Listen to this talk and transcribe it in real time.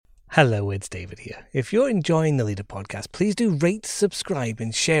Hello, it's David here. If you're enjoying the Leader podcast, please do rate, subscribe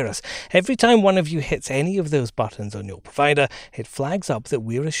and share us. Every time one of you hits any of those buttons on your provider, it flags up that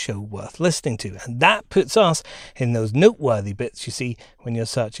we're a show worth listening to. And that puts us in those noteworthy bits you see when you're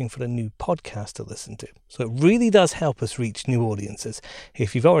searching for a new podcast to listen to. So it really does help us reach new audiences.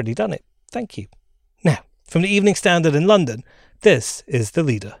 If you've already done it, thank you. Now, from the Evening Standard in London, this is The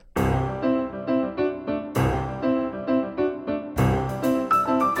Leader.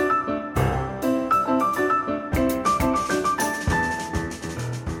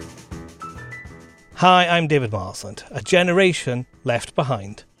 Hi, I'm David Marsland. A generation left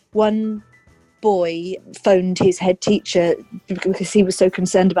behind. One boy phoned his head teacher because he was so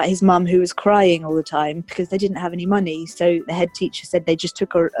concerned about his mum, who was crying all the time because they didn't have any money. So the head teacher said they just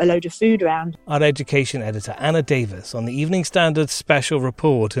took a load of food around. Our education editor Anna Davis on the Evening Standard's special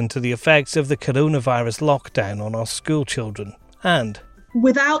report into the effects of the coronavirus lockdown on our school children. And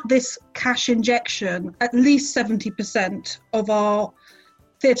without this cash injection, at least 70% of our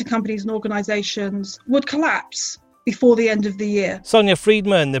theatre companies and organisations would collapse before the end of the year. Sonia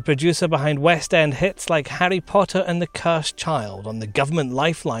Friedman, the producer behind West End hits like Harry Potter and the Cursed Child on the government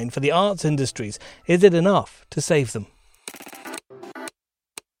lifeline for the arts industries. Is it enough to save them?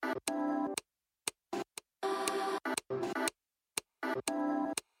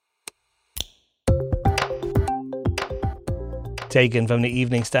 Taken from the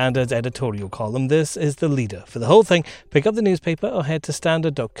Evening Standard's editorial column, this is The Leader. For the whole thing, pick up the newspaper or head to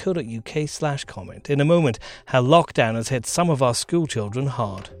standard.co.uk/comment. In a moment, how lockdown has hit some of our school children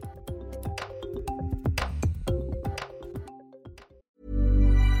hard.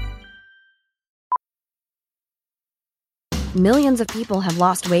 Millions of people have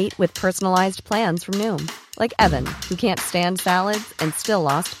lost weight with personalized plans from Noom. Like Evan, who can't stand salads and still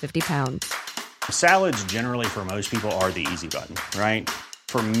lost 50 pounds. Salads generally for most people are the easy button, right?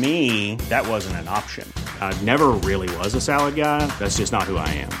 For me, that wasn't an option. I never really was a salad guy. That's just not who I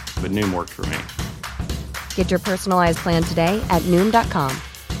am. But Noom worked for me. Get your personalized plan today at Noom.com.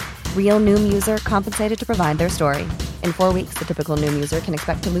 Real Noom user compensated to provide their story. In 4 weeks, the typical Noom user can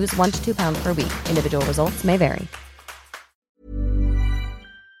expect to lose 1 to 2 pounds per week. Individual results may vary.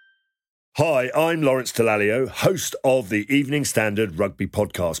 Hi, I'm Lawrence Dallaglio, host of the Evening Standard Rugby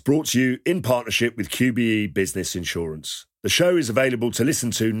Podcast, brought to you in partnership with QBE Business Insurance. The show is available to listen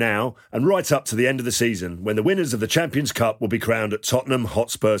to now and right up to the end of the season, when the winners of the Champions Cup will be crowned at Tottenham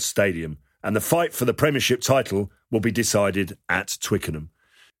Hotspur Stadium, and the fight for the Premiership title will be decided at Twickenham.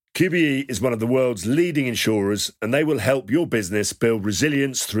 QBE is one of the world's leading insurers, and they will help your business build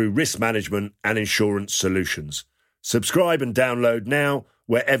resilience through risk management and insurance solutions. Subscribe and download now,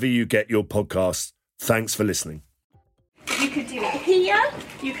 wherever you get your podcasts. Thanks for listening. You could do it here,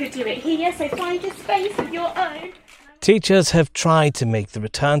 you could do it here, so find a space of your own. Teachers have tried to make the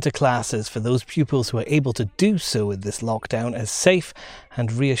return to classes for those pupils who are able to do so in this lockdown as safe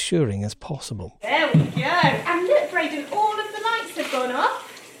and reassuring as possible. There we go. And look, Braden, all of the lights have gone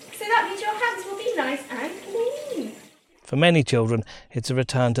off, so that means your hands will be nice and clean. For many children, it's a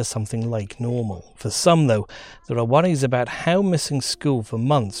return to something like normal. For some, though, there are worries about how missing school for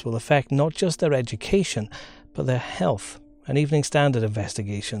months will affect not just their education, but their health. An Evening Standard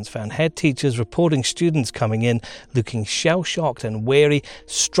investigations found head teachers reporting students coming in looking shell-shocked and wary,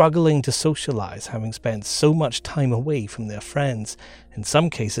 struggling to socialise, having spent so much time away from their friends. In some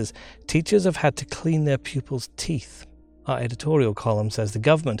cases, teachers have had to clean their pupils' teeth. Our editorial column says the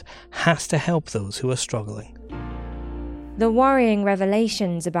government has to help those who are struggling. The worrying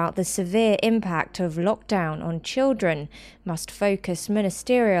revelations about the severe impact of lockdown on children must focus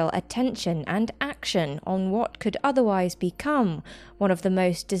ministerial attention and action on what could otherwise become one of the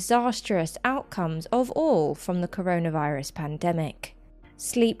most disastrous outcomes of all from the coronavirus pandemic.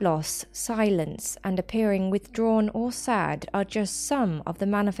 Sleep loss, silence, and appearing withdrawn or sad are just some of the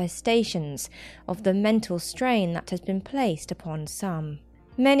manifestations of the mental strain that has been placed upon some.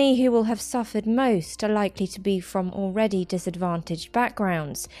 Many who will have suffered most are likely to be from already disadvantaged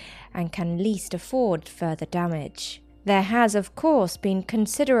backgrounds and can least afford further damage. There has, of course, been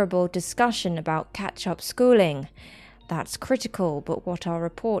considerable discussion about catch-up schooling. That's critical, but what our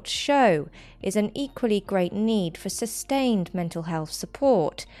reports show is an equally great need for sustained mental health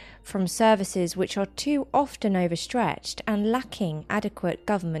support from services which are too often overstretched and lacking adequate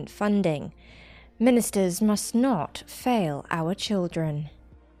government funding. Ministers must not fail our children.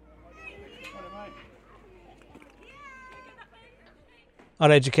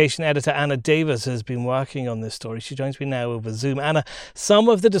 Our education editor, Anna Davis, has been working on this story. She joins me now over Zoom. Anna, some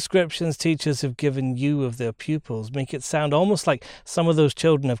of the descriptions teachers have given you of their pupils make it sound almost like some of those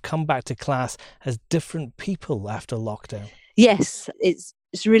children have come back to class as different people after lockdown. Yes, it's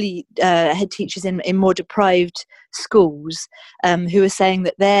it's really head teachers in more deprived schools who are saying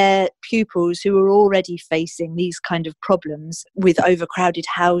that their pupils who are already facing these kind of problems with overcrowded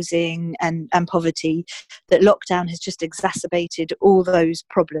housing and poverty, that lockdown has just exacerbated all those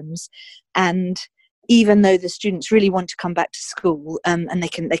problems. And even though the students really want to come back to school, and they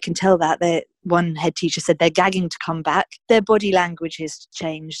can tell that, one head teacher said they're gagging to come back. Their body language has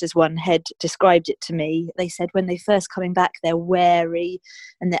changed, as one head described it to me. They said when they first coming back, they're wary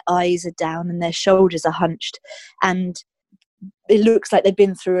and their eyes are down and their shoulders are hunched, and it looks like they've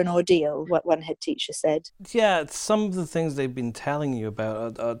been through an ordeal, what one head teacher said. Yeah, some of the things they've been telling you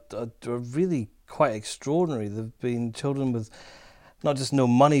about are really quite extraordinary. There've been children with not just no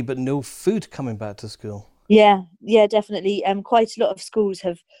money, but no food coming back to school. Yeah, definitely. Quite a lot of schools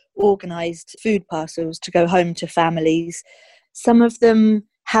have organised food parcels to go home to families. Some of them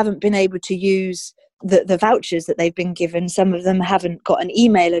haven't been able to use the vouchers that they've been given. Some of them haven't got an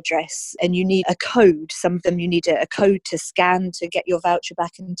email address, and you need a code. Some of them you need a code to scan to get your voucher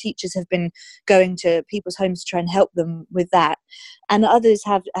back, and teachers have been going to people's homes to try and help them with that. And others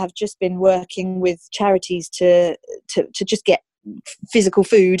have just been working with charities to just get physical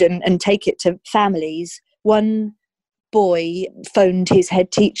food and take it to families. One boy phoned his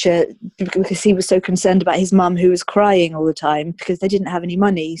head teacher because he was so concerned about his mum, who was crying all the time because they didn't have any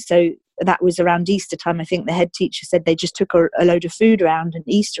money. So that was around Easter time. I think the head teacher said they just took a load of food around and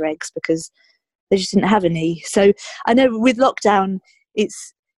Easter eggs because they just didn't have any. So I know with lockdown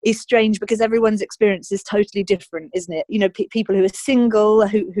it's strange because everyone's experience is totally different, isn't it? You know, people who are single,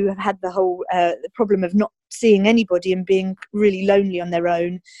 who have had the whole the problem of not seeing anybody and being really lonely on their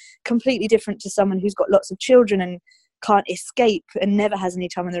own, completely different to someone who's got lots of children and can't escape and never has any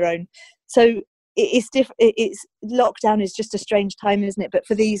time on their own. So it's different. It's lockdown is just a strange time, isn't it? But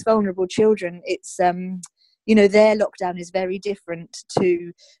for these vulnerable children, it's their lockdown is very different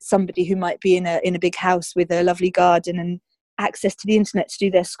to somebody who might be in a big house with a lovely garden and access to the internet to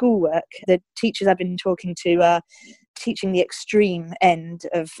do their schoolwork. The teachers I've been talking to are teaching the extreme end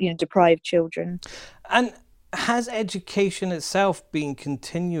of deprived children. And has education itself been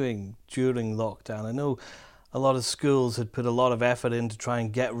continuing during lockdown? I know a lot of schools had put a lot of effort in to try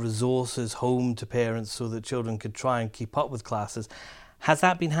and get resources home to parents so that children could try and keep up with classes. Has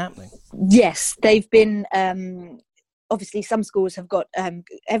that been happening? Yes, they've been. Obviously, some schools have got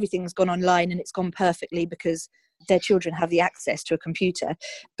everything's gone online and it's gone perfectly because their children have the access to a computer.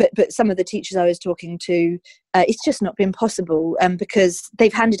 But some of the teachers I was talking to, it's just not been possible because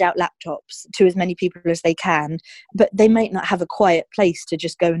they've handed out laptops to as many people as they can, but they might not have a quiet place to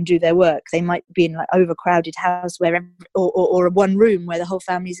just go and do their work. They might be in like overcrowded house or one room where the whole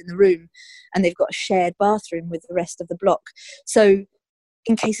family's in the room and they've got a shared bathroom with the rest of the block. So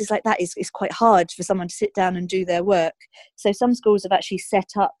in cases like that, it's quite hard for someone to sit down and do their work. So some schools have actually set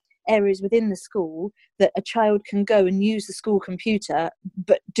up areas within the school that a child can go and use the school computer,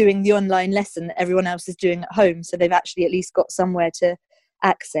 but doing the online lesson that everyone else is doing at home. So they've actually at least got somewhere to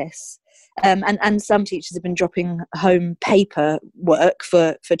access. And some teachers have been dropping home paper work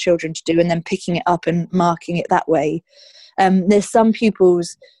for children to do and then picking it up and marking it that way. There's some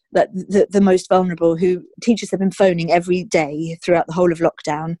pupils that the most vulnerable who teachers have been phoning every day throughout the whole of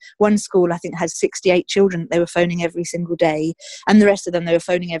lockdown. One school, I think, has 68 children they were phoning every single day, and the rest of them they were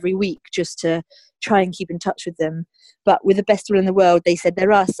phoning every week just to try and keep in touch with them. But with the best will in the world, they said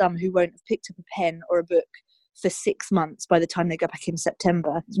there are some who won't have picked up a pen or a book for 6 months by the time they go back in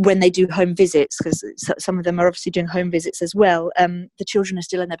September when they do home visits, because some of them are obviously doing home visits as well. The children are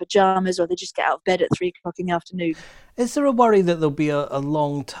still in their pyjamas or they just get out of bed at 3 o'clock in the afternoon. Is there a worry that there'll be a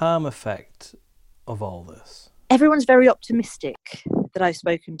long-term effect of all this? Everyone's very optimistic that I've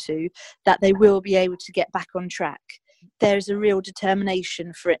spoken to that they will be able to get back on track. There's a real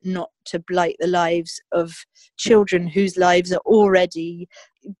determination for it not to blight the lives of children whose lives are already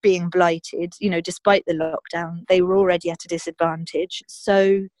being blighted. Despite the lockdown, they were already at a disadvantage.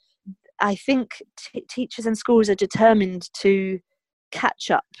 So I think teachers and schools are determined to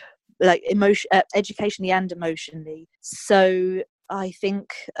catch up, like educationally and emotionally. So I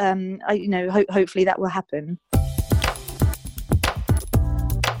think, hopefully that will happen.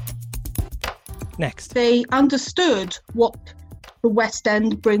 Next. They understood what the West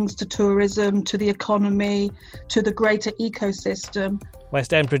End brings to tourism, to the economy, to the greater ecosystem.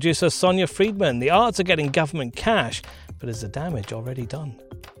 West End producer Sonia Friedman. The arts are getting government cash, but is the damage already done?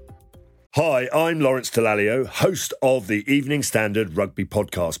 Hi, I'm Lawrence Dallaglio, host of the Evening Standard Rugby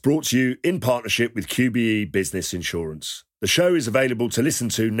Podcast, brought to you in partnership with QBE Business Insurance. The show is available to listen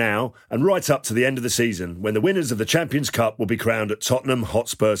to now and right up to the end of the season, when the winners of the Champions Cup will be crowned at Tottenham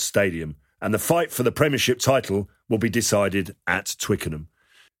Hotspur Stadium, and the fight for the Premiership title will be decided at Twickenham.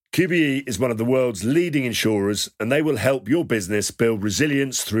 QBE is one of the world's leading insurers, and they will help your business build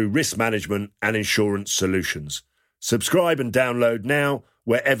resilience through risk management and insurance solutions. Subscribe and download now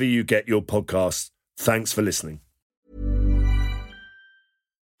wherever you get your podcasts. Thanks for listening.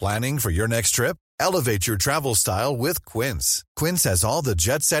 Planning for your next trip? Elevate your travel style with Quince. Quince has all the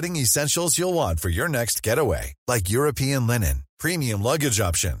jet-setting essentials you'll want for your next getaway, like European linen, premium luggage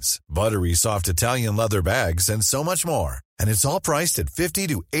options, buttery soft Italian leather bags, and so much more. And it's all priced at 50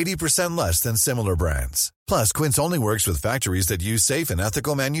 to 80% less than similar brands. Plus, Quince only works with factories that use safe and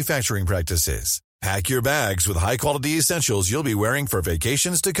ethical manufacturing practices. Pack your bags with high-quality essentials you'll be wearing for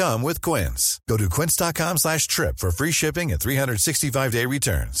vacations to come with Quince. Go to quince.com/trip for free shipping and 365-day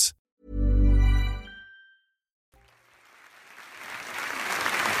returns.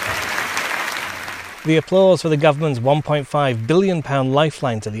 The applause for the government's £1.5 billion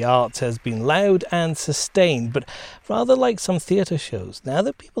lifeline to the arts has been loud and sustained, but rather like some theatre shows, now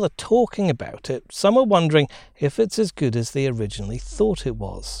that people are talking about it, some are wondering if it's as good as they originally thought it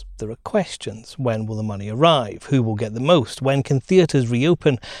was. There are questions. When will the money arrive? Who will get the most? When can theatres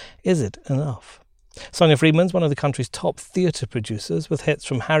reopen? Is it enough? Sonia Friedman is one of the country's top theatre producers, with hits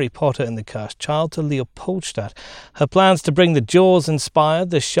from Harry Potter and the Cursed Child to Leopoldstadt. Her plans to bring the Jaws-inspired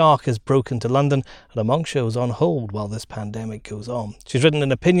The Shark Has Broken to London and a Monk show is on hold while this pandemic goes on. She's written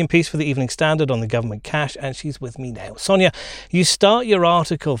an opinion piece for the Evening Standard on the government cash, and she's with me now. Sonia, you start your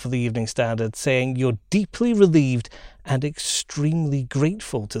article for the Evening Standard saying you're deeply relieved and extremely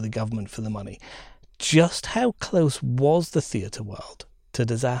grateful to the government for the money. Just how close was the theatre world to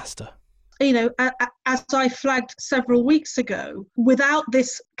disaster? You know, as I flagged several weeks ago, without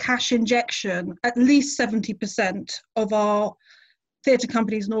this cash injection, at least 70% of our theatre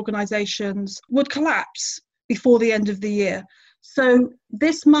companies and organisations would collapse before the end of the year. So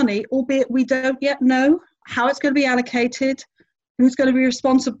this money, albeit we don't yet know how it's going to be allocated, who's going to be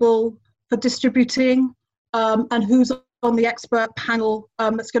responsible for distributing, and who's on the expert panel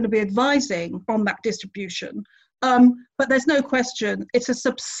that's going to be advising on that distribution. But there's no question it's a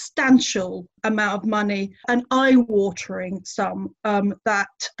substantial amount of money, an eye-watering sum that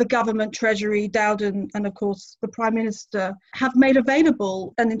the government, Treasury, Dowden and of course the Prime Minister have made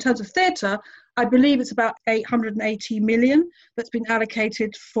available. And in terms of theatre, I believe it's about 880 million that's been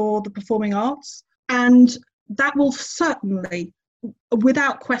allocated for the performing arts. And that will certainly,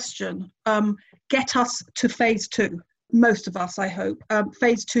 without question, get us to phase two. Most of us, I hope.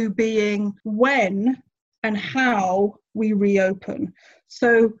 Phase two being when and how we reopen.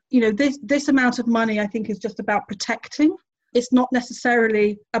 So, you know, this amount of money, I think, is just about protecting. It's not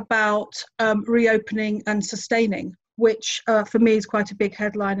necessarily about reopening and sustaining, which for me is quite a big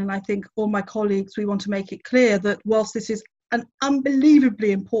headline. And I think all my colleagues, we want to make it clear that whilst this is an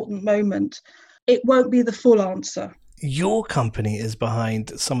unbelievably important moment, it won't be the full answer. Your company is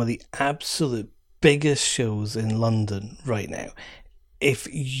behind some of the absolute biggest shows in London right now. If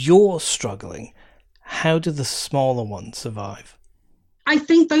you're struggling, how do the smaller ones survive? I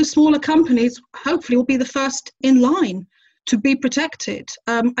think those smaller companies hopefully will be the first in line to be protected.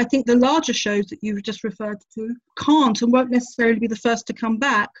 I think the larger shows that you've just referred to can't and won't necessarily be the first to come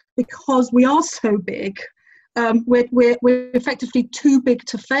back because we are so big. We're effectively too big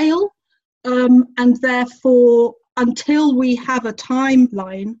to fail. And therefore, until we have a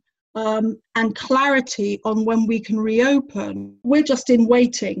timeline and clarity on when we can reopen, we're just in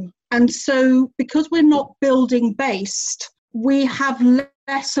waiting. And so because we're not building based, we have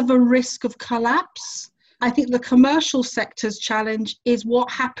less of a risk of collapse. I think the commercial sector's challenge is what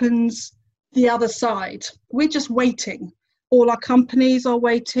happens the other side. We're just waiting. All our companies are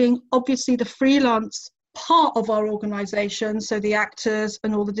waiting. Obviously, the freelance part of our organisation, so the actors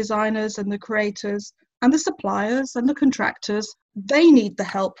and all the designers and the creators and the suppliers and the contractors, they need the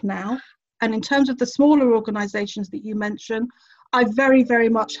help now. And in terms of the smaller organisations that you mentioned, I very, very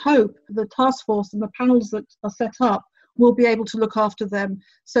much hope the task force and the panels that are set up will be able to look after them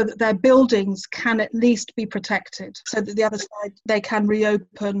so that their buildings can at least be protected, so that the other side, they can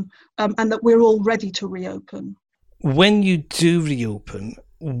reopen and that we're all ready to reopen. When you do reopen,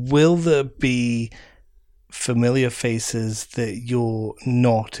 will there be familiar faces that you're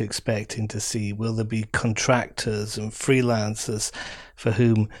not expecting to see? Will there be contractors and freelancers for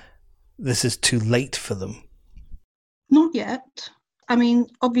whom this is too late for them? Not yet. I mean,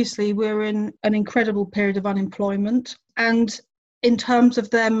 obviously, we're in an incredible period of unemployment. And in terms of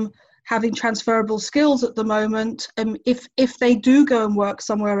them having transferable skills at the moment, if they do go and work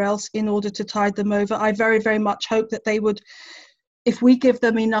somewhere else in order to tide them over, I very, very much hope that they would, if we give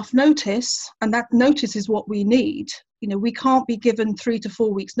them enough notice, and that notice is what we need. You know, we can't be given 3 to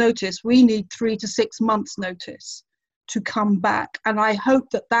 4 weeks notice. We need 3 to 6 months notice. to come back. And I hope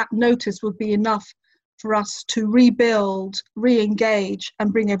that that notice would be enough for us to rebuild, re-engage,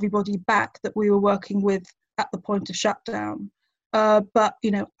 and bring everybody back that we were working with at the point of shutdown. But,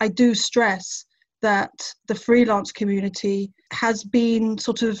 I do stress that the freelance community has been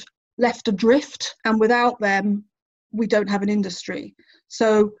sort of left adrift, and without them, we don't have an industry.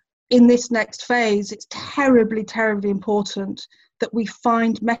 So in this next phase, it's terribly, terribly important that we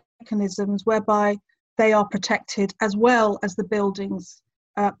find mechanisms whereby they are protected as well as the buildings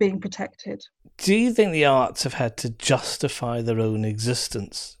being protected. Do you think the arts have had to justify their own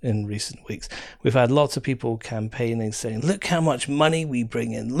existence in recent weeks? We've had lots of people campaigning saying, look how much money we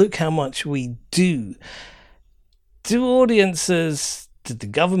bring in, look how much we do. Do audiences, did the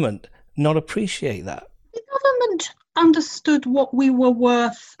government not appreciate that? The government understood what we were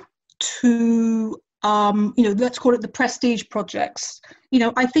worth to, let's call it the prestige projects.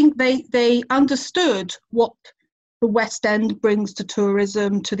 I think they understood what the West End brings to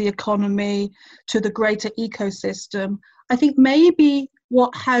tourism, to the economy, to the greater ecosystem. I think maybe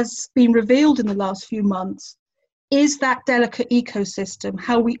what has been revealed in the last few months is that delicate ecosystem,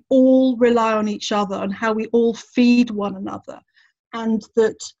 how we all rely on each other and how we all feed one another. And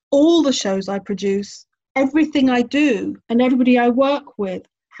that all the shows I produce, everything I do and everybody I work with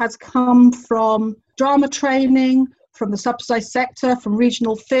has come from drama training, from the subsidised sector, from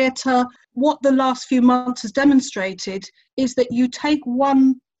regional theatre. What the last few months has demonstrated is that you take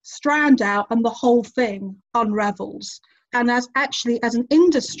one strand out and the whole thing unravels. And as an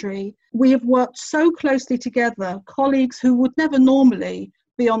industry, we have worked so closely together, colleagues who would never normally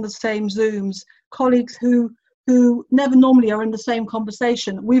be on the same Zooms, colleagues who never normally are in the same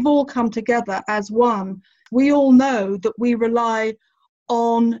conversation. We've all come together as one. We all know that we rely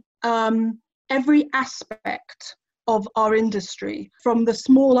on every aspect of our industry, from the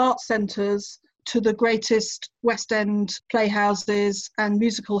small art centres to the greatest West End playhouses and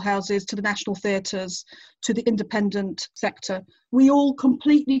musical houses, to the national theatres, to the independent sector. We all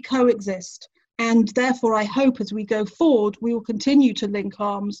completely coexist. And therefore, I hope as we go forward, we will continue to link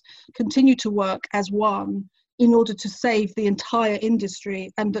arms, continue to work as one in order to save the entire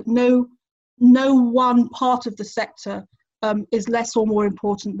industry, and that no one part of the sector is less or more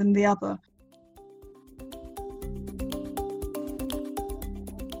important than the other.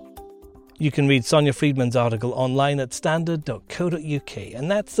 You can read Sonia Friedman's article online at standard.co.uk.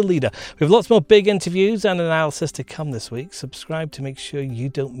 And that's The Leader. We have lots more big interviews and analysis to come this week. Subscribe to make sure you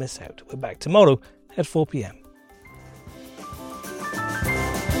don't miss out. We're back tomorrow at 4 p.m.